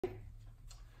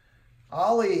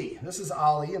Ollie, this is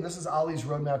Ollie, and this is Ollie's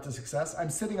roadmap to success. I'm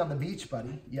sitting on the beach,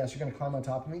 buddy. Yes, you're gonna climb on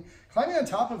top of me. Climbing on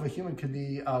top of a human could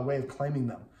be a way of claiming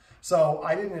them. So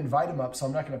I didn't invite him up, so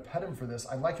I'm not gonna pet him for this.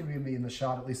 I'd like him to be in the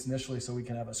shot, at least initially, so we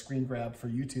can have a screen grab for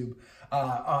YouTube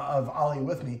of Ollie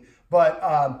with me.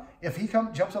 But if he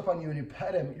jumps up on you and you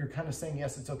pet him, you're kind of saying,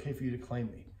 yes, it's okay for you to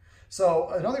claim me.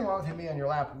 So nothing wrong with him being on your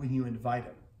lap when you invite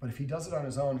him. But if he does it on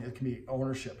his own, it can be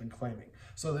ownership and claiming.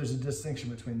 So there's a distinction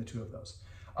between the two of those.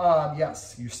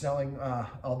 Yes, you're smelling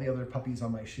all the other puppies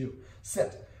on my shoe.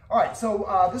 Sit. All right,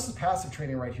 so this is passive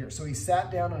training right here. So he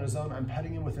sat down on his own. I'm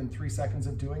petting him within 3 seconds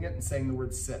of doing it and saying the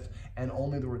word sit, and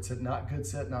only the word sit, not good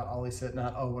sit, not Ollie sit,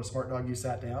 not, oh, what a smart dog, you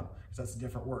sat down, because that's a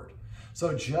different word.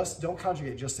 So just don't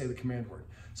conjugate, just say the command word.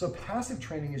 So passive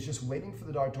training is just waiting for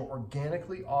the dog to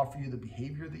organically offer you the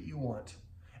behavior that you want,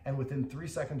 and within 3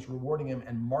 seconds rewarding him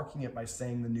and marking it by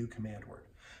saying the new command word.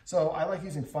 So I like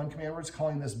using fun command words,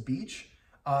 calling this beach.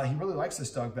 He really likes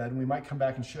this dog bed, and we might come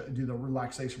back and do the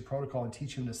relaxation protocol and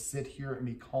teach him to sit here and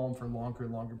be calm for longer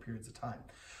and longer periods of time.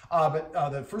 But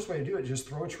the first way to do it is just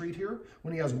throw a treat here.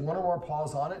 When he has one or more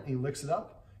paws on it and he licks it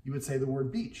up, you would say the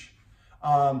word beach.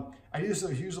 I use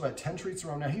usually about 10 treats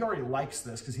around. Now, he already likes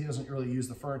this because he doesn't really use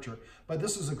the furniture, but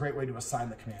this is a great way to assign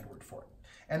the command word for it.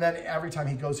 And then every time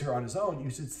he goes here on his own, you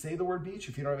should say the word beach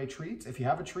if you don't have any treats. If you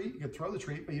have a treat, you can throw the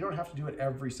treat, but you don't have to do it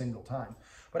every single time.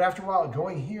 But after a while,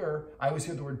 going here, I always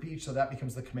hear the word beach, so that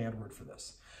becomes the command word for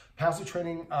this. Passive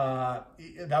training,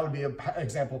 that would be an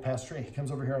example of passive training. He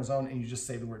comes over here on his own, and you just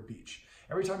say the word beach.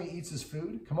 Every time he eats his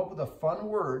food, come up with a fun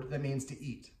word that means to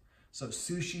eat. So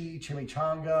sushi,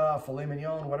 chimichanga, filet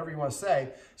mignon, whatever you want to say.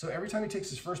 So every time he takes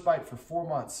his first bite for 4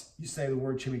 months, you say the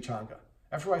word chimichanga.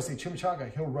 After I say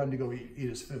chimichanga, he'll run to go eat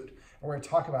his food. And we're going to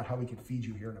talk about how we can feed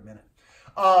you here in a minute.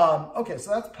 Okay,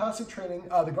 so that's passive training.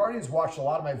 The Guardians watched a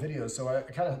lot of my videos, so I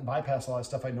kind of bypass a lot of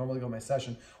stuff I normally go in my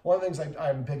session. One of the things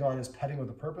I'm big on is petting with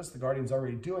a purpose. The Guardian's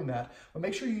already doing that, but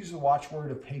make sure you use the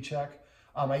watchword of paycheck.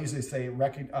 I usually say,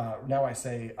 now I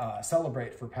say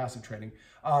celebrate for passive training,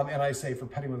 and I say for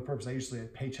petting with a purpose, I usually say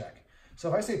paycheck. So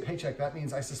if I say paycheck, that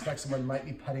means I suspect someone might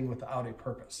be petting without a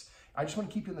purpose. I just want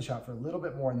to keep you in the shot for a little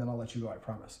bit more, and then I'll let you go, I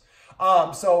promise.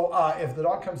 If the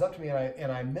dog comes up to me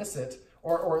and I miss it,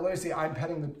 or let me see, I'm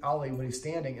petting the Ollie when he's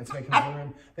standing, and somebody comes in the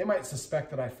room, they might suspect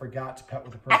that I forgot to pet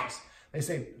with a purpose. They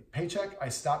say paycheck, I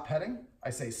stop petting, I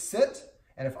say sit,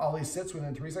 and if Ollie sits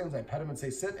within 3 seconds, I pet him and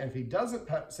say sit, and if he doesn't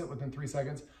sit within 3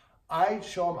 seconds, I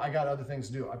show him I got other things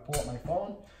to do. I pull up my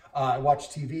phone, I watch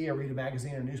TV, I read a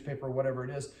magazine or newspaper or whatever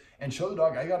it is, and show the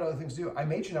dog I got other things to do. I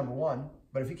made you number one,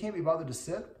 but if you can't be bothered to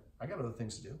sit, I got other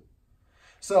things to do.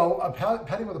 So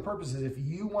petting with a purpose is if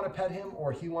you want to pet him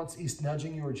or he's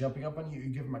nudging you or jumping up on you, you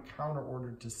give him a counter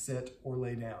order to sit or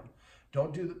lay down.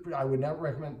 Don't do I would never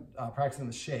recommend practicing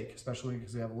the shake, especially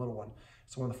because they have a little one.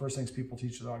 It's one of the first things people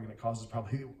teach the dog, and it causes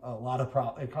probably a lot of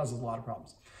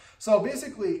problems. So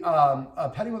basically,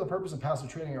 petting with a purpose and passive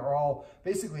training are all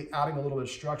basically adding a little bit of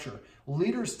structure.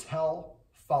 Leaders tell,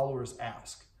 followers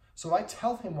ask. So if I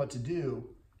tell him what to do,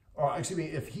 or excuse me,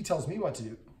 if he tells me what to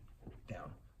do, down,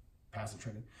 passive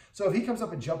training. So if he comes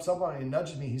up and jumps up on me and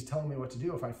nudges me, he's telling me what to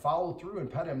do. If I follow through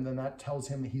and pet him, then that tells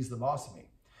him that he's the boss of me.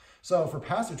 So for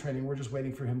passive training, we're just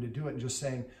waiting for him to do it and just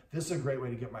saying, this is a great way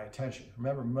to get my attention.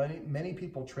 Remember, many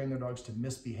people train their dogs to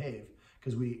misbehave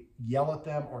because we yell at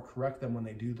them or correct them when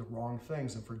they do the wrong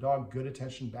things. And for a dog, good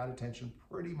attention, bad attention,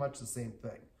 pretty much the same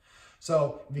thing.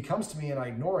 So if he comes to me and I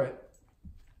ignore it,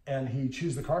 and he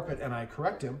chews the carpet and I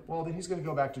correct him, well, then he's going to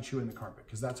go back to chewing the carpet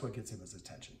because that's what gets him his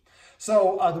attention.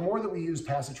 So the more that we use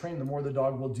passive training, the more the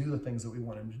dog will do the things that we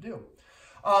want him to do.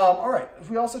 All right,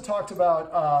 we also talked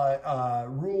about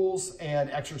rules and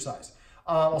exercise.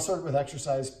 I'll start with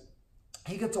exercise.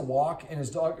 He gets a walk, and his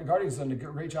Guardian's done a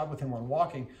great job with him on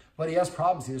walking, but he has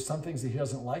problems. There's some things that he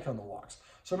doesn't like on the walks.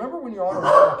 So remember when you're on a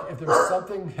walk, if there's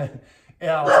something...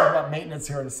 Yeah, I'll talk about maintenance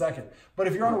here in a second. But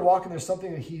if you're on a walk and there's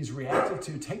something that he's reactive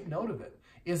to, take note of it.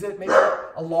 Is it maybe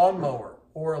a lawnmower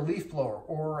or a leaf blower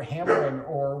or hammering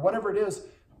or whatever it is?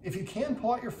 If you can,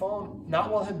 pull out your phone, not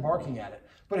while him barking at it,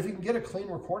 but if you can get a clean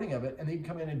recording of it, and then you can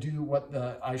come in and do what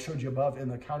I showed you above in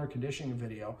the counter conditioning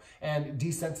video and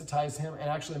desensitize him and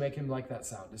actually make him like that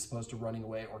sound as opposed to running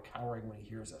away or cowering when he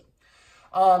hears it.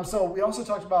 So we also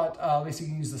talked about, at least you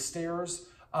can use the stairs.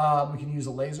 We can use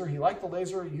a laser. He liked the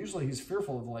laser. Usually he's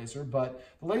fearful of the laser, but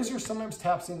the laser sometimes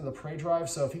taps into the prey drive.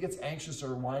 So if he gets anxious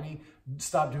or whiny,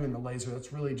 stop doing the laser.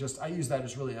 That's really just, I use that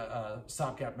as really a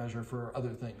stopgap measure for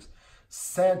other things.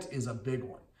 Scent is a big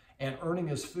one. And earning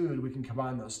his food, we can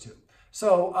combine those two.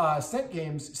 So scent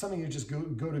games, something you just go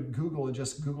to Google and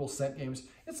just Google scent games.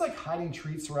 It's like hiding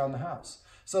treats around the house.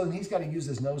 So then he's got to use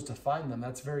his nose to find them.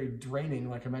 That's very draining.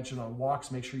 Like I mentioned on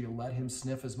walks, make sure you let him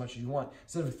sniff as much as you want.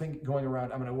 Instead of going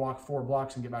around, I'm going to walk 4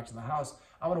 blocks and get back to the house.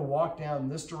 I'm going to walk down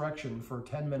this direction for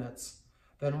 10 minutes.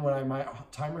 Then when my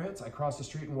timer hits, I cross the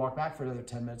street and walk back for another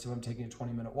 10 minutes if I'm taking a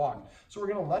 20-minute walk. So we're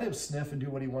going to let him sniff and do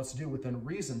what he wants to do within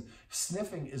reason.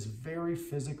 Sniffing is very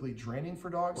physically draining for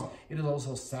dogs. It is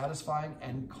also satisfying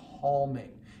and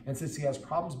calming. And since he has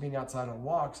problems being outside on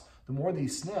walks, the more he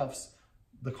sniffs,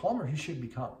 the calmer he should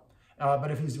become.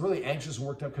 But if he's really anxious and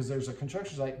worked up because there's a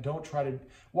construction site, don't try to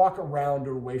walk around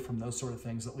or away from those sort of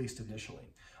things, at least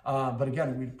initially. But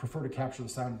again, we prefer to capture the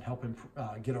sound and help him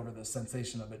get over the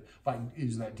sensation of it by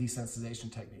using that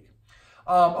desensitization technique.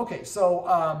 Okay,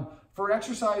 so for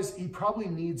exercise, he probably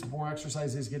needs more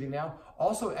exercise he's getting now.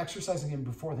 Also, exercising him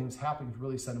before things happen can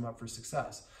really set him up for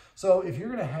success. So if you're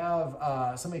going to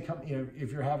have somebody come,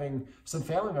 if you're having some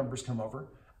family members come over,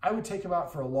 I would take him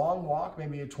out for a long walk,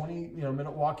 maybe a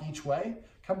 20-minute walk each way.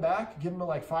 Come back, give him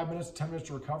like 5 minutes, 10 minutes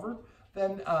to recover.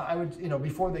 Then I would,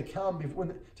 before they come,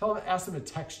 ask them to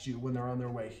text you when they're on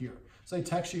their way here. So they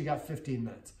text you got 15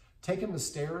 minutes. Take him to the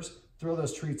stairs, throw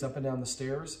those treats up and down the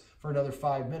stairs for another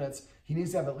 5 minutes. He needs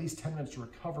to have at least 10 minutes to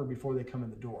recover before they come in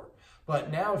the door.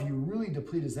 But now if you really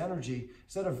deplete his energy,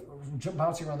 instead of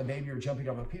bouncing around the baby or jumping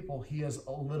up on people, he has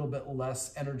a little bit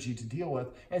less energy to deal with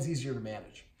and it's easier to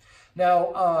manage.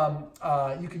 Now,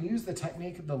 you can use the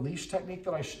technique, the leash technique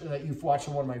that you've watched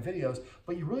in one of my videos,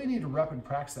 but you really need to rep and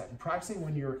practice that. And practicing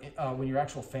when your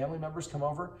actual family members come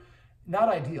over, not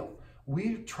ideal.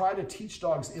 We try to teach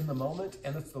dogs in the moment,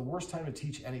 and it's the worst time to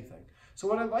teach anything. So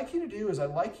what I'd like you to do is I'd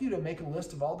like you to make a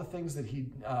list of all the things that he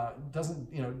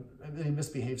that he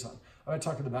misbehaves on. I'm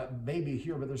talking about baby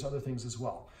here, but there's other things as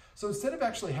well. So instead of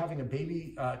actually having a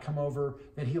baby come over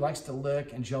that he likes to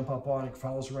lick and jump up on and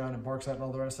follows around and barks at and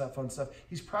all the rest of that fun stuff,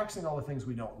 he's practicing all the things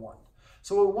we don't want.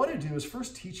 So what we want to do is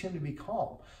first teach him to be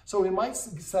calm. So we might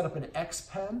set up an X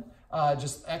pen,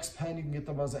 just X pen. You can get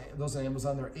those on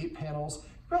Amazon. They're 8 panels.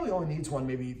 Probably only needs one,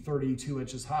 maybe 32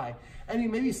 inches high. And you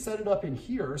maybe set it up in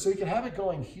here, so you can have it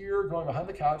going here, going behind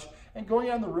the couch, and going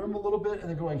out in the room a little bit, and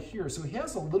then going here. So he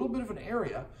has a little bit of an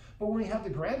area, but when we have the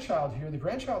grandchild here, the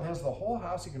grandchild has the whole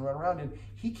house he can run around in.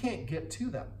 He can't get to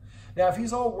them. Now, if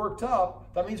he's all worked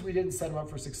up, that means we didn't set him up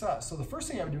for success. So the first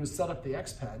thing I would do is set up the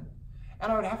X pen,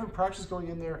 and I would have him practice going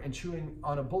in there and chewing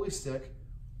on a bully stick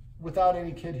without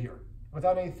any kid here.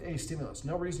 Without any stimulus,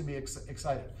 no reason to be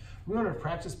excited. We want to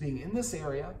practice being in this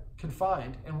area,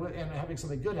 confined, and having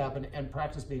something good happen, and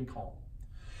practice being calm.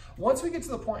 Once we get to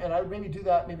the point, and I would maybe do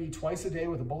that maybe twice a day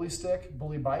with a bully stick,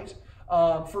 bully bite,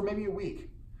 for maybe a week.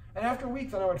 And after a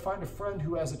week, then I would find a friend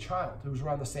who has a child who's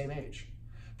around the same age.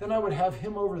 Then I would have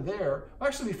him over there.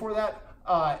 Actually, before that,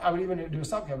 I would even do a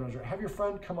stopgap measure. Have your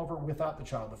friend come over without the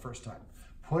child the first time.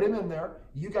 Put him in there.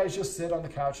 You guys just sit on the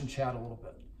couch and chat a little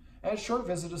bit. And a short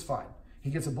visit is fine. He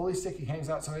gets a bully stick, he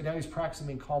hangs out, so now he's practicing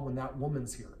being calm when that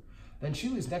woman's here. Then she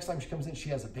leaves, next time she comes in, she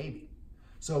has a baby.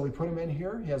 So we put him in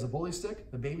here, he has a bully stick,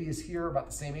 the baby is here about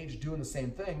the same age, doing the same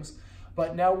things,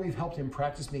 but now we've helped him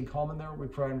practice being calm in there, we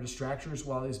provide him distractors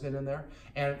while he's been in there,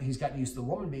 and he's gotten used to the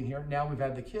woman being here. Now we've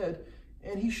had the kid,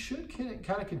 and he should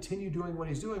kind of continue doing what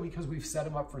he's doing because we've set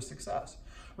him up for success.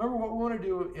 Remember, what we want to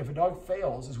do if a dog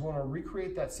fails is we want to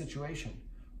recreate that situation.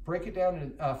 Break it down,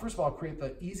 and first of all, create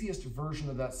the easiest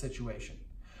version of that situation.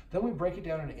 Then we break it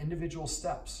down into individual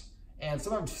steps, and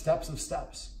sometimes steps of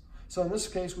steps. So in this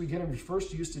case, we get him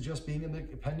first used to just being in the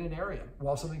pendant area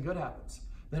while something good happens.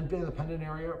 Then be in the pendant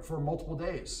area for multiple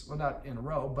days. Well, not in a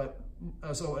row, but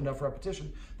so enough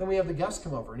repetition. Then we have the guest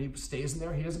come over, and he stays in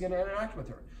there. He doesn't get to interact with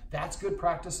her. That's good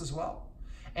practice as well.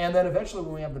 And then eventually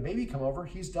when we have the baby come over,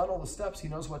 he's done all the steps, he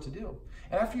knows what to do.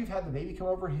 And after you've had the baby come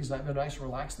over, he's been nice and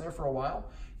relaxed there for a while,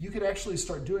 you could actually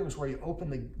start doing this where you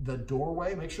open the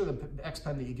doorway. Make sure the X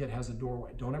pen that you get has a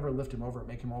doorway. Don't ever lift him over it,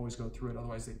 make him always go through it,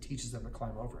 otherwise it teaches them to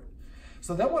climb over it.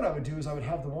 So then what I would do is I would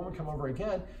have the woman come over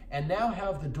again and now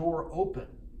have the door open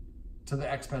to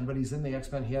the X pen, but he's in the X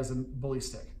pen, he has a bully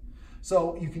stick.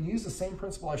 So you can use the same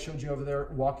principle I showed you over there,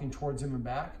 walking towards him and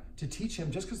back, to teach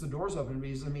him just because the door's open, it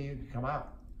doesn't mean you can come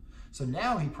out. So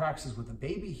now he practices with the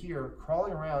baby here,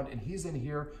 crawling around, and he's in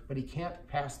here, but he can't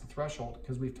pass the threshold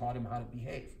because we've taught him how to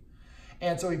behave.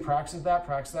 And so he practices that,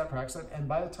 and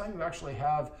by the time you actually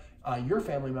have your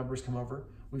family members come over,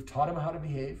 we've taught him how to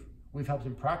behave, we've helped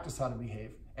him practice how to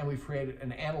behave, and we've created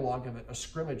an analog of it, a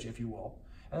scrimmage, if you will.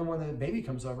 And then when the baby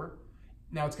comes over,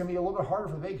 now it's going to be a little bit harder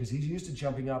for the baby because he's used to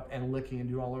jumping up and licking and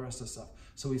doing all the rest of the stuff.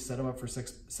 So we set him up for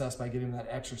success by getting that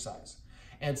exercise.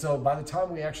 And so by the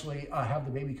time we actually have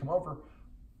the baby come over,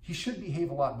 he should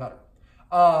behave a lot better.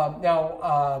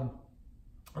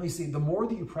 let me see, the more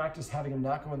that you practice having him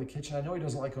not go in the kitchen, I know he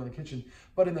doesn't like going in the kitchen,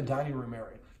 but in the dining room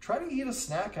area. Try to eat a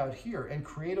snack out here and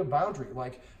create a boundary.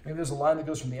 Like maybe there's a line that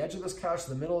goes from the edge of this couch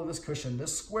to the middle of this cushion,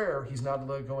 this square, he's not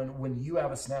allowed to go in when you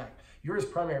have a snack. You're his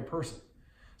primary person.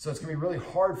 So it's gonna be really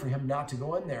hard for him not to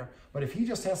go in there. But if he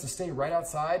just has to stay right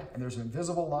outside and there's an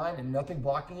invisible line and nothing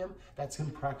blocking him, that's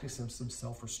him practicing some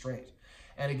self-restraint.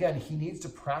 And again, he needs to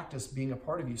practice being a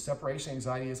part of you. Separation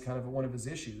anxiety is kind of one of his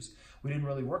issues. We didn't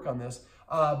really work on this,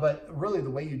 but really the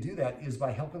way you do that is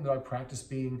by helping the dog practice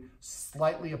being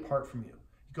slightly apart from you.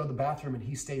 You go to the bathroom and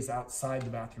he stays outside the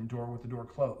bathroom door with the door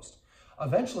closed.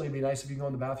 Eventually, it'd be nice if you go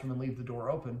in the bathroom and leave the door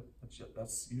open.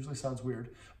 That usually sounds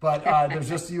weird, but there's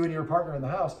just you and your partner in the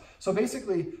house. So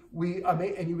basically,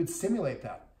 and you would simulate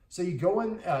that. So you go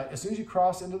in, as soon as you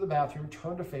cross into the bathroom,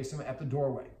 turn to face him at the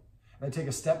doorway. And then take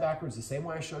a step backwards the same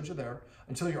way I showed you there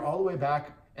until you're all the way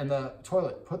back in the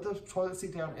toilet. Put the toilet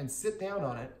seat down and sit down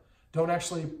on it. Don't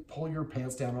actually pull your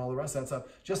pants down and all the rest of that stuff.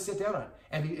 Just sit down on it.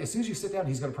 And as soon as you sit down,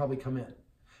 he's going to probably come in.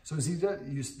 So as he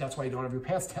does, that's why you don't have your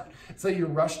pants down. So you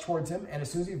rush towards him, and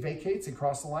as soon as he vacates and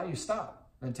crosses the line, you stop.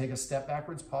 Then take a step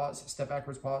backwards, pause, step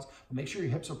backwards, pause. But make sure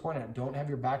your hips are pointed out. Don't have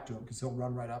your back to him because he'll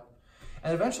run right up.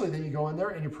 And eventually then you go in there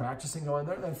and you're practicing going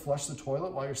there and then flush the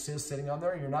toilet while you're sitting on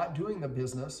there. And you're not doing the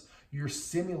business, you're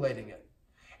simulating it.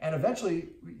 And eventually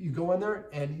you go in there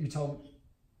and you tell him,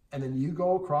 and then you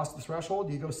go across the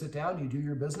threshold, you go sit down, you do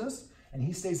your business, and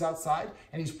he stays outside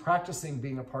and he's practicing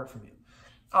being apart from you.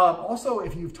 Also,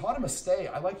 if you've taught him a stay,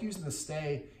 I like using the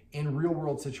stay in real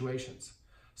world situations.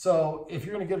 So if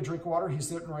you're gonna get a drink of water, he's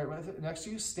sitting right next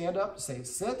to you, stand up, say,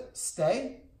 sit,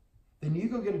 stay, then you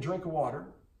go get a drink of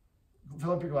water,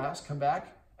 fill up your glass, come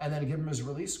back, and then give him his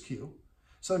release cue.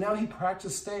 So now he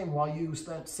practiced staying while you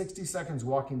spent 60 seconds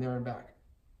walking there and back.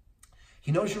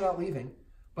 He knows you're not leaving,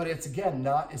 but it's again,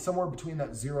 it's somewhere between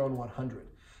that 0 and 100.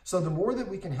 So the more that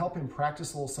we can help him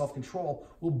practice a little self-control,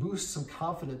 will boost some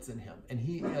confidence in him.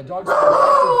 And dogs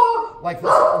are active like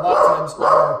this a lot of times,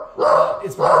 or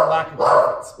it's because of lack of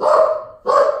confidence.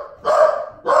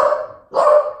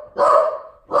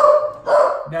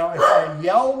 Now, if I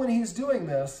yell when he's doing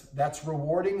this, that's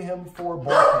rewarding him for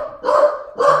barking.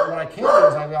 So what I can do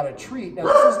is I've got a treat. Now,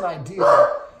 this isn't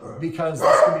ideal because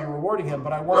this can be rewarding him,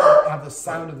 but I want to have the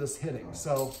sound of this hitting.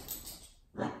 So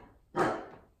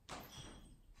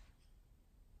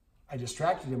I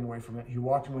distracted him away from it. He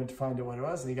walked and went to find out what it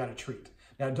was, and he got a treat.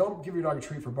 Now, don't give your dog a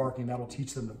treat for barking. That'll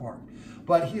teach them to bark.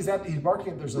 But he's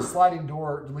barking. There's a sliding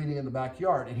door leading in the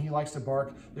backyard, and he likes to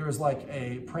bark. There was like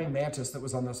a praying mantis that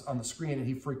was on the screen, and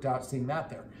he freaked out seeing that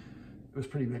there. It was a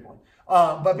pretty big one.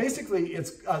 But basically,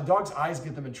 it's dogs' eyes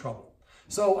get them in trouble.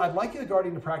 So I'd like you, the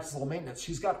guardian, to practice a little maintenance.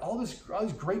 She's got all these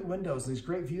great windows, these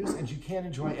great views, and she can't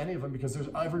enjoy any of them because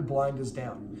every blind is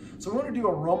down. So we want to do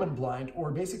a Roman blind, or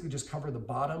basically just cover the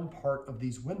bottom part of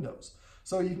these windows.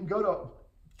 So you can go to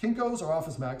Kinko's or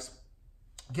Office Max,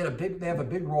 they have a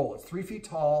big roll. It's 3 feet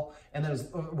tall, and then as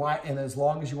wide and as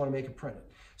long as you want to make it printed.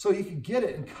 So you can get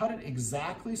it and cut it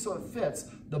exactly so it fits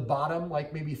the bottom,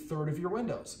 like maybe third of your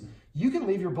windows. You can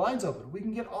leave your blinds open. We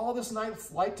can get all this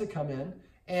nice light to come in,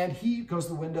 and he goes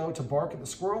to the window to bark at the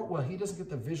squirrel. Well, he doesn't get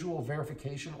the visual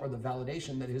verification or the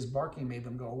validation that his barking made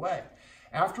them go away.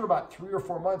 After about 3 or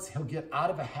 4 months, he'll get out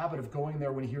of a habit of going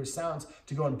there when he hears sounds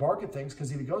to go and bark at things,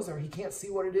 because if he goes there, he can't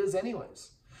see what it is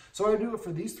anyways. So I do it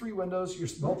for these 3 windows,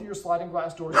 both of your sliding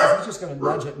glass doors, because he's just going to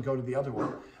nudge it and go to the other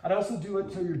one. I'd also do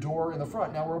it to your door in the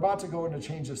front. Now, we're about to go into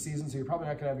change of season, so you're probably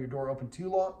not going to have your door open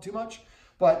too much,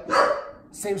 but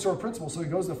same sort of principle. So he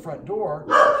goes to the front door.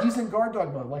 He's in guard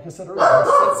dog mode. Like I said earlier,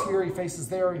 he sits here, he faces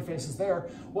there, he faces there.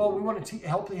 Well, we want to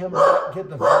help him get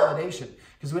the validation,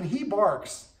 because when he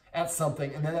barks at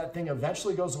something and then that thing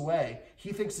eventually goes away,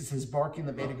 he thinks it's his barking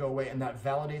that made it go away, and that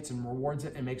validates and rewards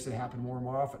it and makes it happen more and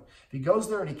more often. If he goes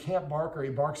there and he can't bark, or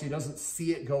he barks, he doesn't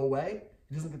see it go away,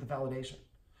 he doesn't get the validation.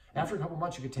 After a couple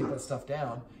months, you could take that stuff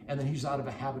down, and then he's out of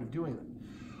a habit of doing it.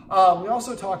 We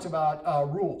also talked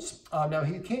about rules. Now,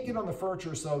 he can't get on the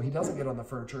furniture, so he doesn't get on the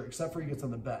furniture, except for he gets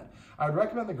on the bed. I would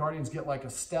recommend the guardians get like a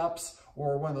steps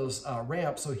or one of those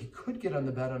ramps, so he could get on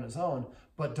the bed on his own,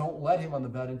 but don't let him on the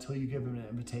bed until you give him an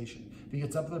invitation. If he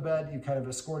gets up to the bed, you kind of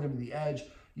escort him to the edge.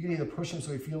 You can either push him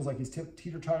so he feels like he's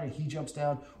teeter-tottering, he jumps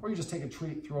down, or you just take a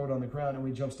treat, throw it on the ground, and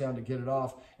when he jumps down to get it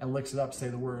off and licks it up, say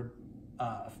the word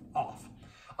off.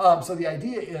 So the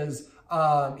idea is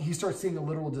he starts seeing a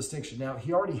literal distinction. Now,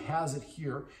 he already has it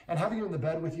here, and having him in the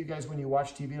bed with you guys when you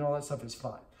watch TV and all that stuff is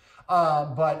fine.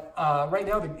 But right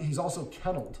now, he's also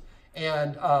kenneled.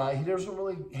 And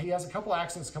he has a couple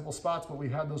accidents, a couple spots, but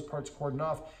we've had those parts cordoned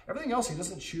off. Everything else, he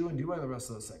doesn't chew and do any of the rest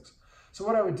of those things. So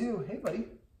what I would do, hey buddy,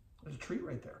 there's a treat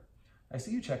right there. I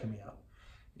see you checking me out.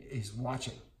 He's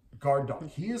watching. Guard dog.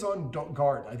 He is on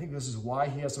guard. I think this is why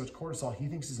he has so much cortisol. He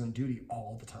thinks he's on duty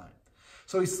all the time.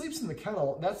 So he sleeps in the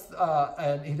kennel.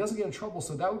 And he doesn't get in trouble.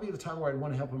 So that would be the time where I'd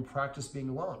want to help him practice being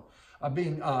alone,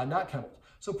 being not kenneled.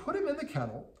 So put him in the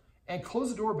kennel and close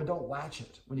the door, but don't latch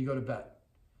it when you go to bed.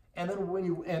 And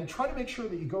then try to make sure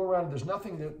that you go around and there's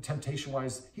nothing that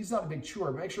temptation-wise, he's not a big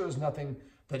chewer, but make sure there's nothing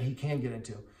that he can get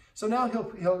into. So now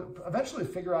he'll eventually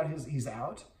figure out he's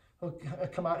out. He'll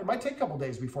come out. It might take a couple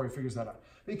days before he figures that out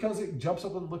because it jumps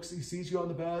up and looks, he sees you on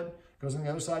the bed, goes on the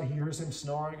other side, he hears him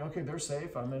snoring. Okay, they're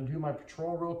safe. I'm going to do my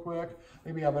patrol real quick.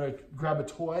 Maybe I'm going to grab a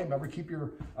toy. Remember, keep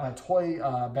your toy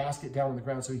basket down on the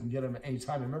ground so you can get them at any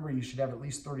time. Remember, you should have at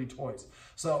least 30 toys,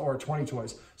 or 20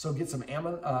 toys. So get some go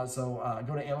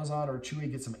to Amazon or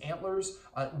Chewy, get some antlers,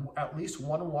 at least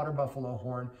one water buffalo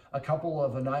horn, a couple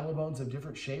of nylon bones of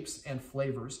different shapes and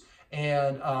flavors.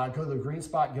 And go to the green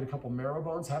spot, get a couple marrow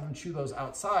bones, have him chew those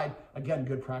outside. Again,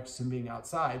 good practice in being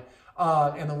outside.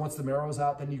 And then once the marrow is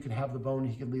out, then you can have the bone,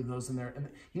 he can leave those in there. And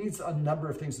he needs a number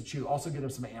of things to chew. Also get him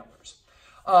some antlers.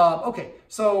 Okay,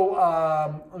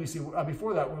 so let me see.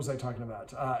 Before that, what was I talking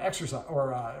about? Exercise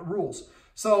or rules.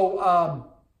 So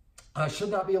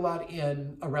should not be allowed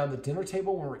around the dinner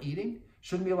table when we're eating.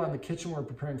 Shouldn't be allowed in the kitchen when we're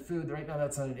preparing food. Right now,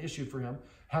 that's not an issue for him.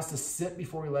 Has to sit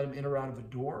before we let him in or out of the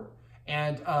door.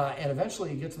 And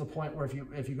eventually you get to the point where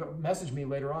if you go message me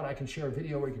later on, I can share a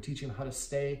video where you can teach him how to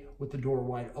stay with the door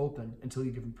wide open until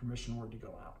you give him permission word to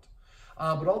go out.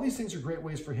 But all these things are great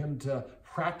ways for him to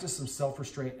practice some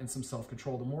self-restraint and some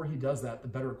self-control. The more he does that, the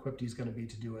better equipped he's going to be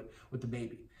to do it with the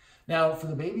baby. Now for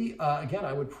the baby, again,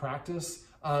 I would practice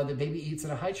the baby eats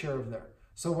in a high chair over there.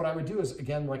 So what I would do is,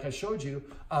 again, like I showed you,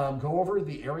 go over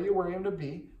the area where you're going to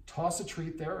be, toss a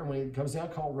treat there, and when he comes down,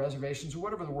 call reservations or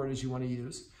whatever the word is you want to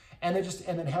use. And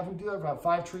then have him do that about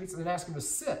 5 treats, and then ask him to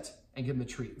sit and give him the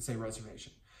treat and say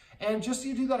reservation. And just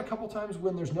you do that a couple times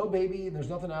when there's no baby and there's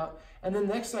nothing out. And then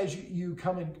the next time you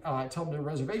come and tell him the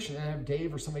reservation and have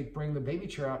Dave or somebody bring the baby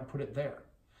chair out and put it there.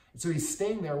 And so he's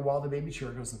staying there while the baby chair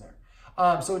goes in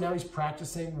there. So now he's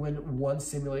practicing one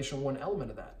simulation, one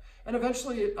element of that. And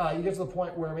eventually you get to the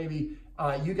point where maybe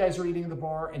you guys are eating at the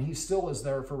bar and he still is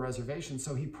there for reservation.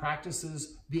 So he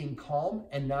practices being calm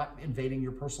and not invading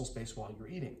your personal space while you're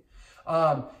eating.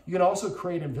 You can also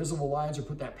create invisible lines or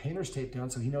put that painter's tape down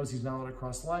so he knows he's not allowed to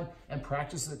cross the line and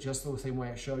practice it just the same way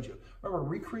I showed you. Remember,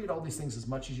 recreate all these things as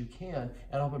much as you can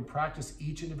and help him practice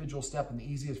each individual step in the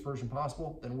easiest version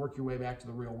possible, then work your way back to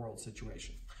the real world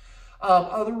situation.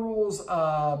 Other rules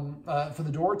for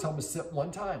the door, tell him to sit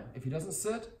one time. If he doesn't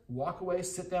sit, walk away,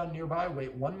 sit down nearby,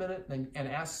 wait 1 minute, and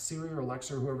ask Siri or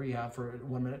Alexa or whoever you have for a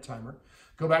 1 minute timer.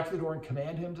 Go back to the door and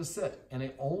command him to sit. And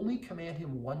I only command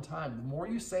him one time. The more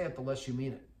you say it, the less you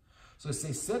mean it. So I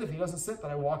say sit. If he doesn't sit, then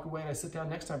I walk away and I sit down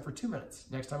next time for 2 minutes.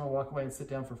 Next time I walk away and sit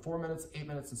down for 4 minutes, 8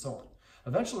 minutes, and so on.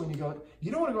 Eventually, when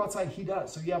you don't want to go outside, he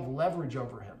does. So you have leverage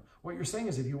over him. What you're saying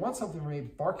is if you want something from me,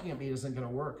 barking at me isn't going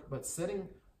to work. But sitting,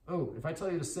 oh, if I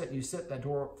tell you to sit and you sit, that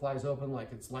door flies open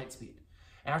like it's light speed.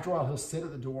 After a while, he'll sit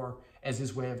at the door as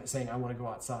his way of saying, I want to go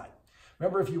outside.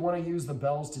 Remember, if you want to use the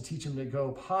bells to teach him to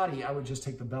go potty, I would just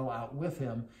take the bell out with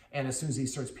him, and as soon as he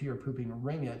starts pee or pooping,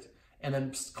 ring it, and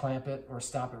then clamp it or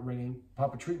stop it ringing,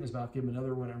 pop a treat in his mouth, give him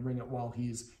another one, and ring it while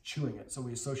he's chewing it. So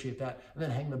we associate that, and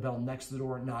then hang the bell next to the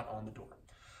door, not on the door.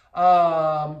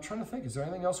 I'm trying to think, is there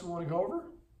anything else we want to go over?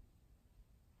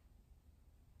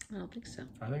 I don't think so.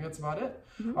 I think that's about it.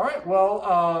 Mm-hmm. All right.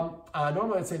 Well,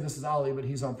 normally I'd say this is Ollie, but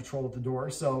he's on patrol at the door.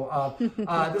 So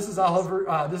this is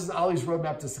Oliver. This is Ollie's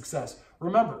roadmap to success.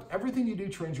 Remember, everything you do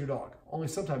trains your dog. Only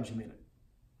sometimes you mean it.